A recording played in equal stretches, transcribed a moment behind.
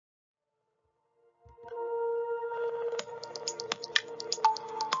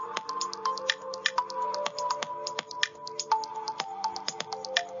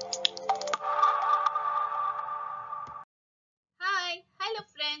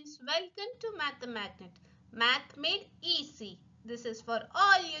welcome to Math Magnet. Math made easy. This is for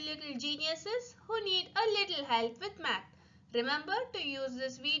all you little geniuses who need a little help with math. Remember to use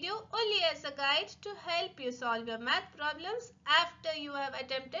this video only as a guide to help you solve your math problems after you have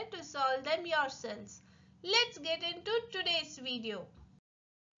attempted to solve them yourselves. Let's get into today's video.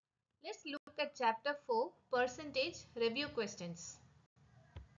 Let's look at chapter 4, percentage review questions.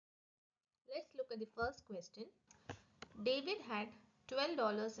 Let's look at the first question. David had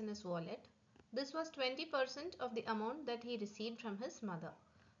 $12 in his wallet. This was 20% of the amount that he received from his mother.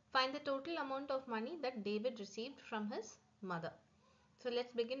 Find the total amount of money that David received from his mother. So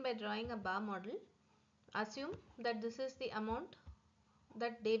let's begin by drawing a bar model. Assume that this is the amount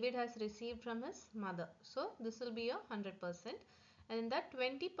that David has received from his mother. So this will be your 100%, and in that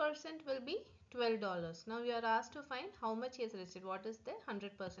 20% will be $12. Now we are asked to find how much he has received. What is the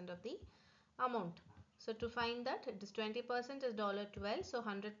 100% of the amount? So to find that, this 20% is $12, so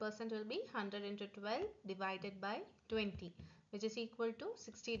 100% will be 100 into 12 divided by 20, which is equal to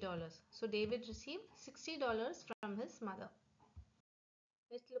 $60. So David received $60 from his mother.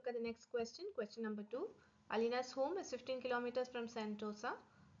 Let's look at the next question. Question number 2. Alina's home is 15 kilometers from Sentosa.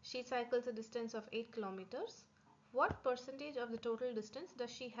 She cycles a distance of 8 kilometers. What percentage of the total distance does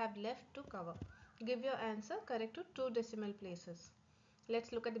she have left to cover? Give your answer correct to 2 decimal places.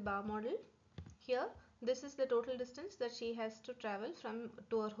 Let's look at the bar model. Here, this is the total distance that she has to travel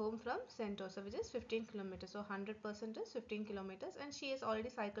to her home from Sentosa, which is 15 kilometers. So 100% is 15 kilometers, and she has already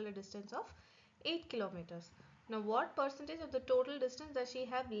cycled a distance of 8 kilometers. Now, what percentage of the total distance does she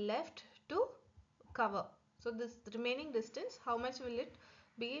have left to cover? So this remaining distance, how much will it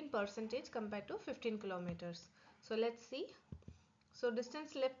be in percentage compared to 15 kilometers? So let's see. So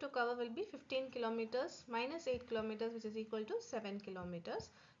distance left to cover will be 15 kilometers minus 8 kilometers, which is equal to 7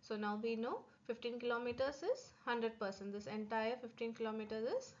 kilometers. So now we know 15 kilometers is 100%. This entire 15 kilometers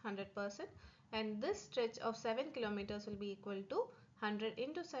is 100%, and this stretch of 7 kilometers will be equal to 100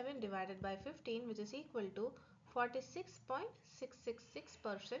 into 7 divided by 15, which is equal to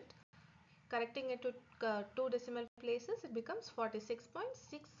 46.666%. Correcting it to 2 decimal places, it becomes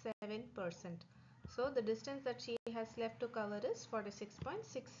 46.67%. So the distance that she has left to cover is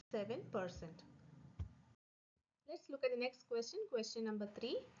 46.67%. Let's look at the next question. Question number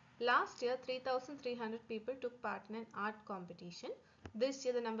 3. Last year, 3,300 people took part in an art competition. This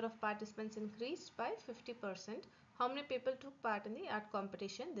year, the number of participants increased by 50%. How many people took part in the art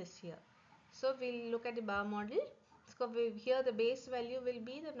competition this year? So we'll look at the bar model. So here the base value will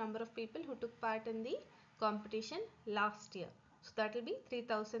be the number of people who took part in the competition last year. So that will be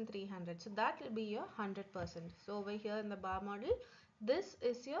 3,300. So that will be your 100%. So over here in the bar model, this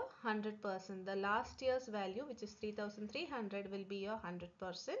is your 100%. The last year's value, which is 3,300, will be your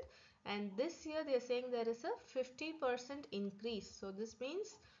 100%. And this year they are saying there is a 50% increase. So this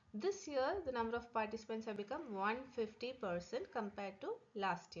means this year the number of participants have become 150% compared to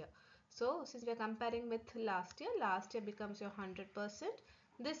last year. So since we are comparing with last year becomes your 100%.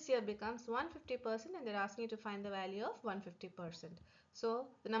 This year becomes 150%, and they are asking you to find the value of 150%. So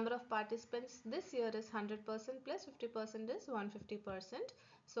the number of participants this year is 100% plus 50% is 150%.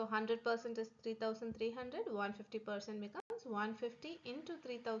 So 100% is 3,300, 150% becomes 150 into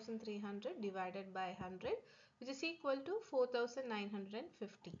 3,300 divided by 100, which is equal to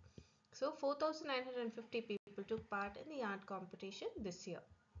 4,950. So 4,950 people took part in the art competition this year.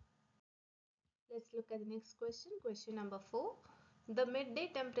 Let's look at the next question. Question number 4. The midday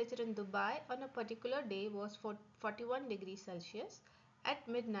temperature in Dubai on a particular day was 41 degrees Celsius. At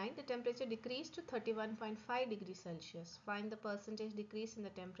midnight, the temperature decreased to 31.5 degrees Celsius. Find the percentage decrease in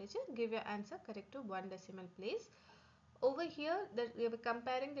the temperature. Give your answer correct to 1 decimal place. Over here, we are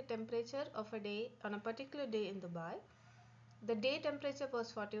comparing the temperature of a day on a particular day in Dubai. The day temperature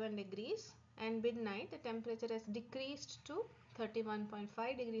was 41 degrees, and midnight the temperature has decreased to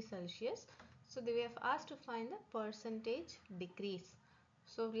 31.5 degrees Celsius. So they have asked to find the percentage decrease.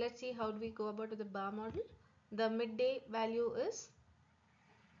 So let's see how do we go about with the bar model. The midday value is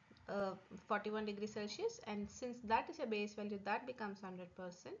 41 degrees Celsius, and since that is a base value, that becomes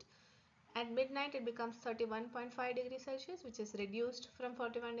 100%. At midnight it becomes 31.5 degrees Celsius, which is reduced from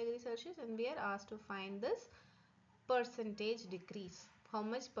 41 degrees Celsius, and we are asked to find this percentage decrease. How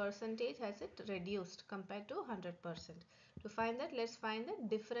much percentage has it reduced compared to 100%? To find that, let's find the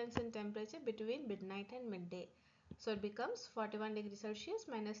difference in temperature between midnight and midday. So it becomes 41 degrees Celsius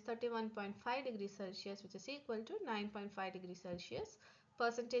minus 31.5 degrees Celsius, which is equal to 9.5 degrees Celsius.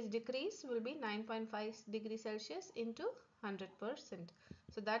 Percentage decrease will be 9.5 degrees Celsius into 100%.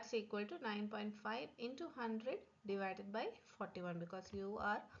 So that's equal to 9.5 into 100 divided by 41, because you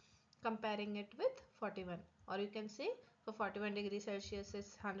are comparing it with 41, or you can say For 41 degrees Celsius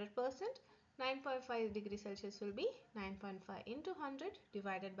is 100%. 9.5 degrees Celsius will be 9.5 into 100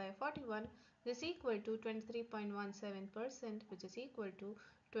 divided by 41. This is equal to 23.17%, which is equal to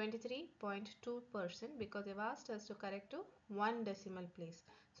 23.2%, because they've asked us to correct to one decimal place.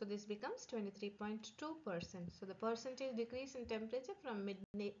 So this becomes 23.2%. So the percentage decrease in temperature from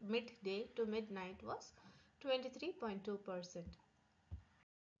midday to midnight was 23.2%.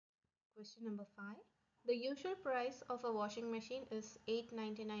 Question number 5. The usual price of a washing machine is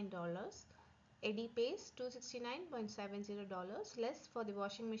 $899. Eddie pays $269.70 less for the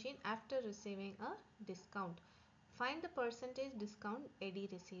washing machine after receiving a discount. Find the percentage discount Eddie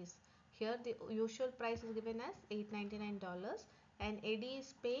receives. Here the usual price is given as $899 and Eddie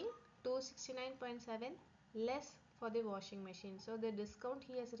is paying $269.7 less for the washing machine. So the discount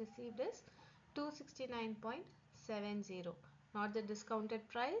he has received is $269.70, not the discounted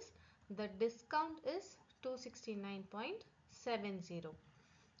price. The discount is $269.70.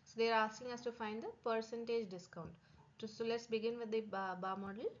 So they are asking us to find the percentage discount. So let's begin with the bar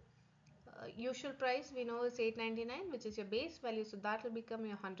model. Usual price we know is $899, which is your base value, so that will become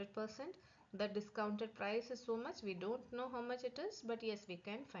your 100%. The discounted price is so much, we don't know how much it is, but yes, we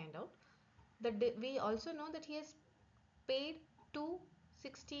can find out. We also know that he has paid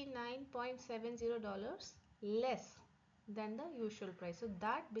 $269.70 less than the usual price, so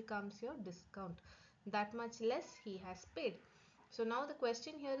that becomes your discount. That much less he has paid. So now the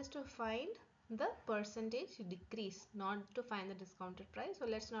question here is to find the percentage decrease, not to find the discounted price. So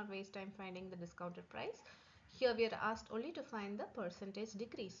let's not waste time finding the discounted price. Here we are asked only to find the percentage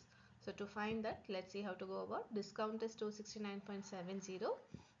decrease. So to find that, let's see how to go about. Discount is 269.70.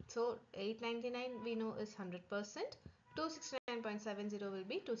 So 899 we know is 100%. 269.70 will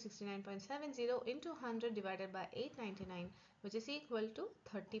be 269.70 into 100 divided by 899, which is equal to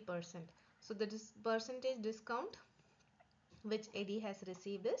 30%. So the percentage discount which Eddie has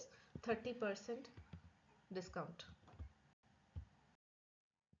received is 30% discount.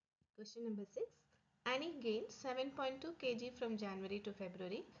 Question number 6. Annie gained 7.2 kg from January to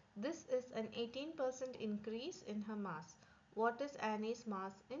February. This is an 18% increase in her mass. What is Annie's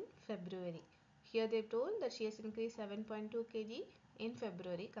mass in February? Here they've told that she has increased 7.2 kg in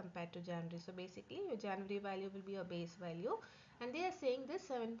February compared to January. So basically your January value will be your base value, and they are saying this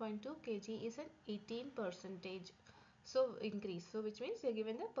 7.2 kg is an 18% increase. So which means they're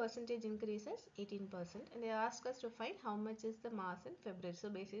given the percentage increase as 18%, and they ask us to find how much is the mass in February. So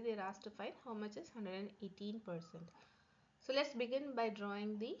basically they're asked to find how much is 118%. So let's begin by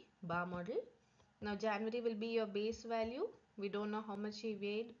drawing the bar model. Now January will be your base value. We don't know how much she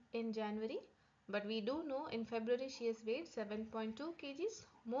weighed in January, but we do know in February she has weighed 7.2 kgs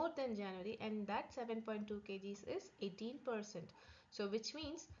more than January, and that 7.2 kgs is 18%. So which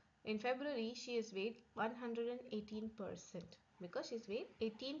means in February she has weighed 118%, because she's weighed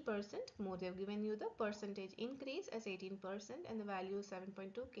 18% more. They have given you the percentage increase as 18% and the value is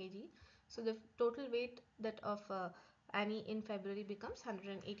 7.2 kg. So the total weight that of Annie in February becomes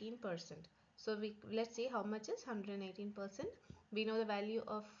 118%. So let's see how much is 118%. We know the value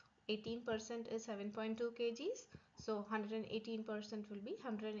of 18% is 7.2 kgs. So 118% will be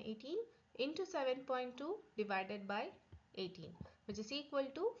 118 into 7.2 divided by 18, which is equal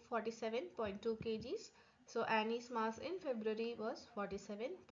to 47.2 kgs. So Annie's mass in February was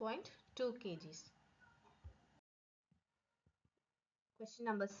 47.2 kgs. Question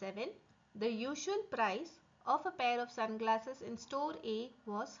number 7. The usual price of a pair of sunglasses in store A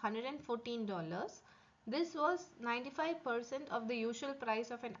was $114. This was 95% of the usual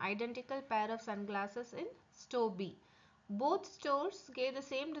price of an identical pair of sunglasses in store B. Both stores gave the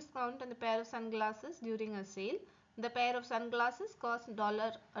same discount on the pair of sunglasses during a sale. The pair of sunglasses cost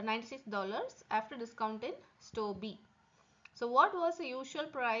 $96 after discount in store B. So what was the usual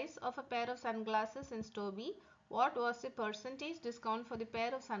price of a pair of sunglasses in store B? What was the percentage discount for the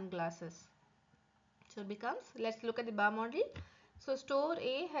pair of sunglasses? So it becomes, let's look at the bar model. So store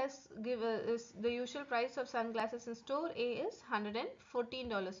A has is the usual price of sunglasses in store A is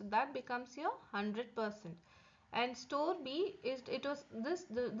 $114. So that becomes your 100%. And store B is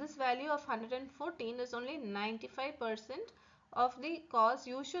this value of 114 is only 95% of the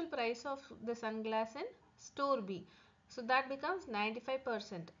usual price of the sunglass in store B. So that becomes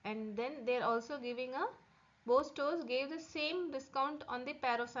 95%, and then they're also giving both stores gave the same discount on the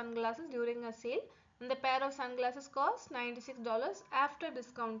pair of sunglasses during a sale, and the pair of sunglasses cost $96 after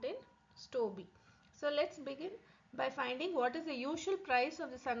discount in store B. So let's begin by finding what is the usual price of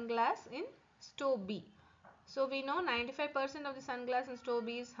the sunglass in store B. So we know 95% of the sunglass in store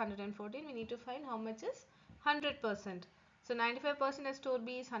B is 114. We need to find how much is 100%. So 95% at store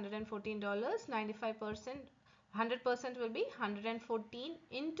B is $114. 95% 100% will be 114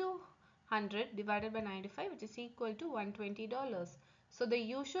 into 100 divided by 95, which is equal to $120. So the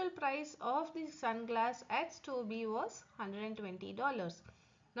usual price of the sunglass at store B was $120.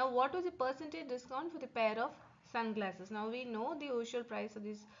 Now what was the percentage discount for the pair of sunglasses? Now we know the usual price of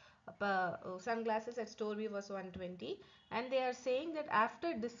these sunglasses at store B was 120, and they are saying that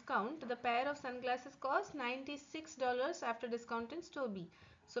after discount the pair of sunglasses cost $96 after discount in store B.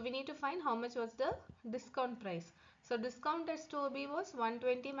 So we need to find how much was the discount price. So discount at store B was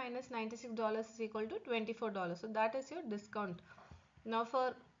 120 minus $96 is equal to $24. So that is your discount. Now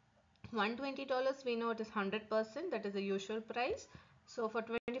for $120 we know it is 100%, that is the usual price. So for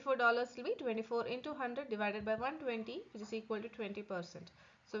 $24 will be 24 into 100 divided by 120, which is equal to 20%.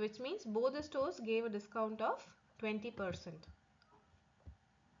 So which means both the stores gave a discount of 20%.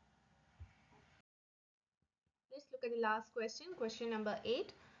 Let's look at the last question, question number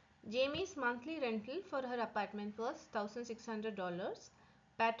 8. Jamie's monthly rental for her apartment was $1,600.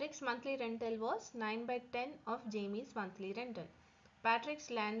 Patrick's monthly rental was 9 by 10 of Jamie's monthly rental. Patrick's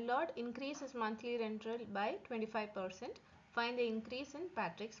landlord increased his monthly rental by 25%. Find the increase in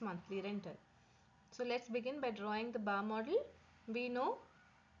Patrick's monthly rental. So let's begin by drawing the bar model. We know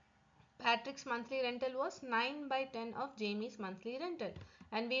Patrick's monthly rental was 9 by 10 of Jamie's monthly rental,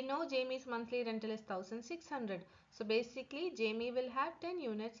 and we know Jamie's monthly rental is 1600. So basically Jamie will have 10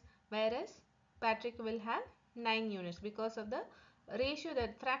 units whereas Patrick will have 9 units because of the ratio,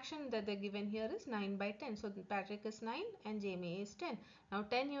 that fraction that they given here is 9 by 10. So Patrick is 9 and Jamie is 10. Now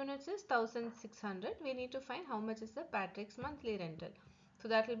 10 units is 1600. We need to find how much is the Patrick's monthly rental. So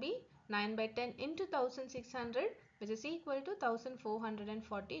that will be 9 by 10 into 1600, which is equal to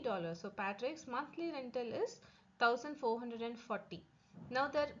 $1,440. So Patrick's monthly rental is 1,440. Now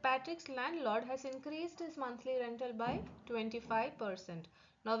that Patrick's landlord has increased his monthly rental by 25%.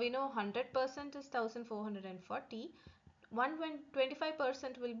 Now we know 100% is 1,440.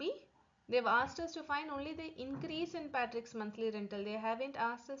 125% will be, they've asked us to find only the increase in Patrick's monthly rental. They haven't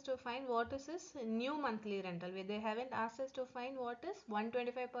asked us to find what is his new monthly rental. They haven't asked us to find what is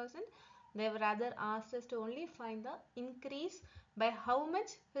 125%. They've rather asked us to only find the increase by how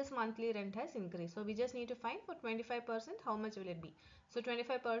much his monthly rent has increased. So we just need to find for 25% how much will it be. So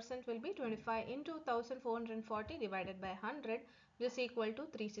 25% will be 25 into 1,440 divided by 100, which is equal to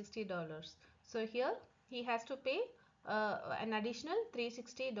 $360. So here he has to pay an additional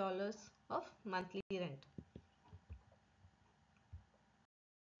 $360 of monthly rent.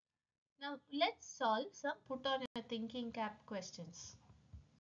 Now let's solve some put on your thinking cap questions.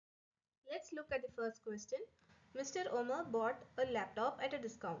 Let's look at the first question. Mr. Omar bought a laptop at a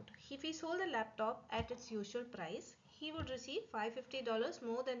discount. If he sold the laptop at its usual price, he would receive $550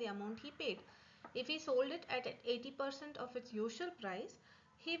 more than the amount he paid. If he sold it at 80% of its usual price,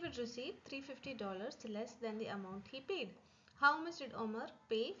 he would receive $350 less than the amount he paid. How much did Omar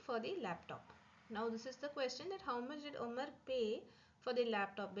pay for the laptop? Now this is the question, that how much did Omar pay for the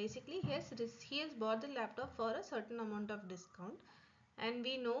laptop. Basically he has bought the laptop for a certain amount of discount, and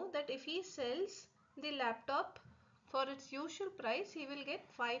we know that if he sells the laptop for its usual price, he will get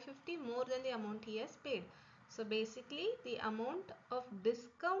 $550 more than the amount he has paid. So basically the amount of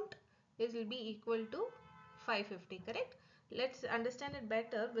discount will be equal to $550, correct? Let's understand it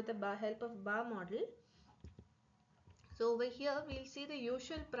better with the help of bar model. So over here we'll see the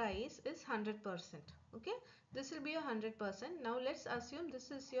usual price is 100%. Okay, this will be 100%. Now let's assume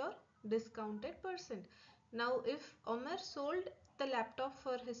this is your discounted percent. Now if Omar sold the laptop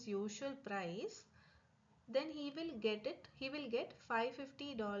for his usual price, then he will get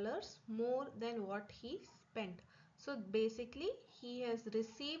 $550 more than what he spent. So basically he has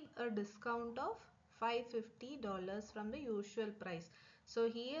received a discount of $550 from the usual price. So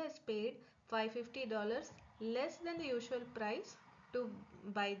he has paid $550 less than the usual price to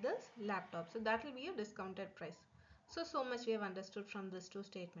buy this laptop. So that will be a discounted price. So much we have understood from these two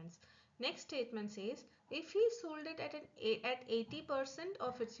statements. Next statement says, if he sold it at 80%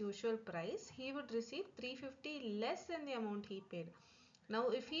 of its usual price, he would receive $350 less than the amount he paid. Now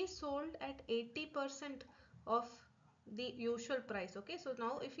if he sold at 80% of the usual price, okay, so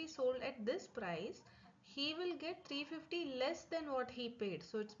now if he sold at this price, he will get $350 less than what he paid.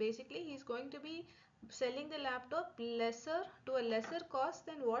 So it's basically he's going to be selling the laptop to a lesser cost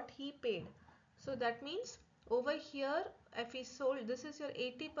than what he paid. So that means over here, if he sold, this is your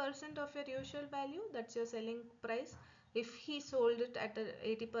 80% of your usual value, that's your selling price. If he sold it at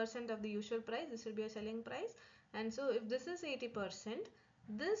 80% of the usual price, this will be a selling price. And so if this is 80%,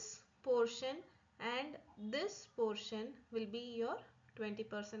 this portion and this portion will be your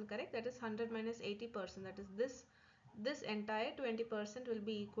 20%, correct? That is 100 minus 80%, that is this entire 20% will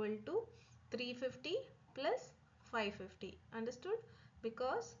be equal to 350 plus 550. Understood?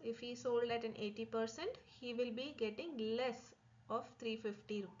 Because if he sold at an 80%, he will be getting less of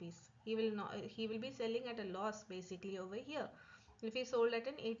 350 rupees. He will be selling at a loss basically over here if he sold at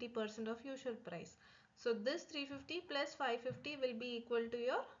an 80% of usual price. So this 350 plus 550 will be equal to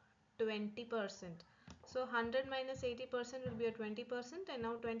your 20%. So 100 minus 80% will be a 20%, and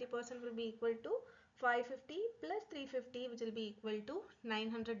now 20% will be equal to 550 plus 350, which will be equal to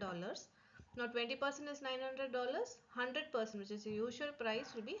 $900. Now 20% is $900. 100%, which is the usual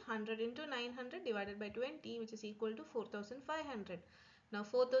price, will be 100 into 900 divided by 20, which is equal to 4,500. Now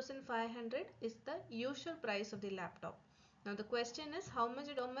 4,500 is the usual price of the laptop. Now the question is, how much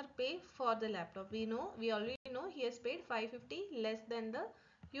did Omar pay for the laptop? We already know he has paid 550 less than the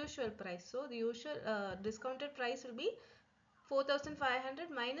usual price. So the usual discounted price will be 4,500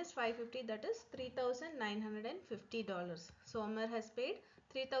 minus 550, that is $3,950. So Omar has paid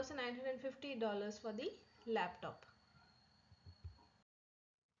 $3,950 for the laptop.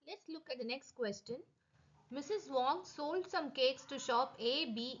 Let's look at the next question. Mrs. Wong sold some cakes to shop A,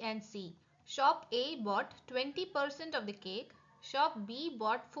 B and C. Shop A bought 20% of the cake. Shop B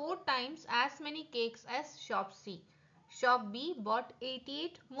bought 4 times as many cakes as shop C. Shop B bought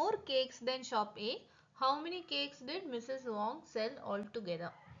 88 more cakes than shop A. How many cakes did Mrs. Wong sell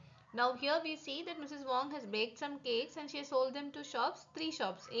altogether? Now here we see that Mrs. Wong has baked some cakes and she has sold them to three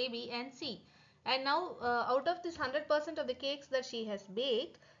shops A, B and C. And now out of this 100% of the cakes that she has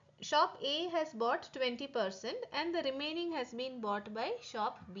baked, shop A has bought 20% and the remaining has been bought by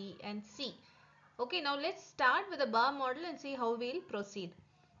shop B and C. Okay, now let's start with the bar model and see how we'll proceed.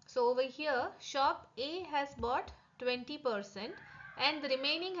 So over here, shop A has bought 20% and the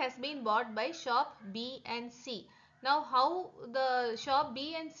remaining has been bought by shop B and C. Now how the shop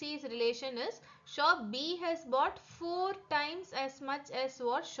B and C's relation is, shop B has bought 4 times as much as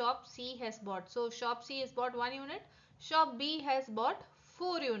what shop C has bought. So shop C has bought 1 unit, shop B has bought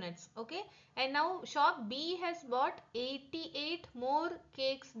 4 units. Okay, and now shop B has bought 88 more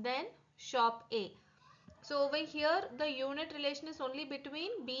cakes than shop A. So over here the unit relation is only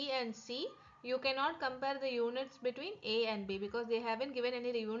between B and C. You cannot compare the units between A and B because they haven't given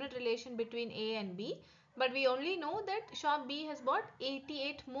any unit relation between A and B. But we only know that shop B has bought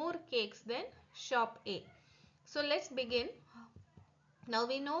 88 more cakes than shop A. So let's begin. Now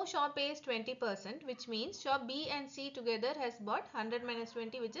we know shop A is 20%, which means shop B and C together has bought 100 minus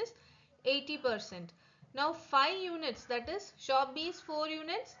 20, which is 80%. Now 5 units, that is shop B is 4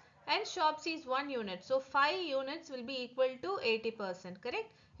 units and shop C is 1 unit. So 5 units will be equal to 80%,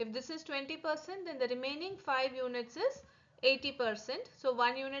 correct? If this is 20%, then the remaining 5 units is 80%. So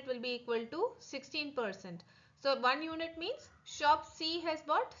 1 unit will be equal to 16%. So 1 unit means shop C has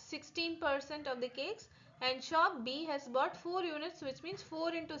bought 16% of the cakes and shop B has bought 4 units, which means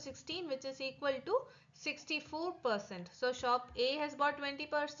 4 into 16, which is equal to 64%. So shop A has bought 20%,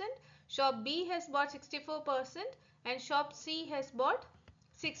 shop B has bought 64% and shop C has bought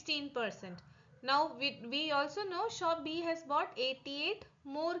 16%. Now we also know shop B has bought 88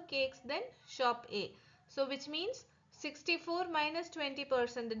 more cakes than shop A. So which means 64 minus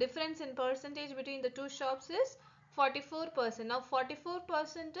 20%. The difference in percentage between the two shops is 44%. Now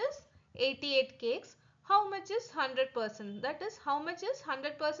 44% is 88 cakes. How much is 100%? That is, how much is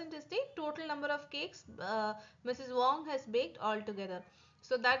 100% is the total number of cakes Mrs. Wong has baked altogether.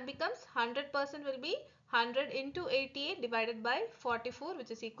 So that becomes 100% will be 100 into 88 divided by 44,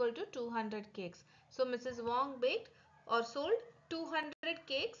 which is equal to 200 cakes. So Mrs. Wong baked or sold 200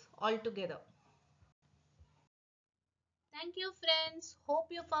 cakes altogether. Thank you friends. Hope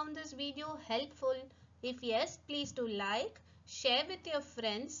you found this video helpful. If yes, please do like, share with your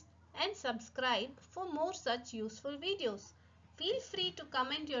friends and subscribe for more such useful videos. Feel free to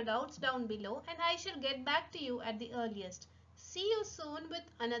comment your doubts down below and I shall get back to you at the earliest. See you soon with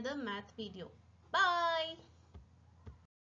another math video. Bye.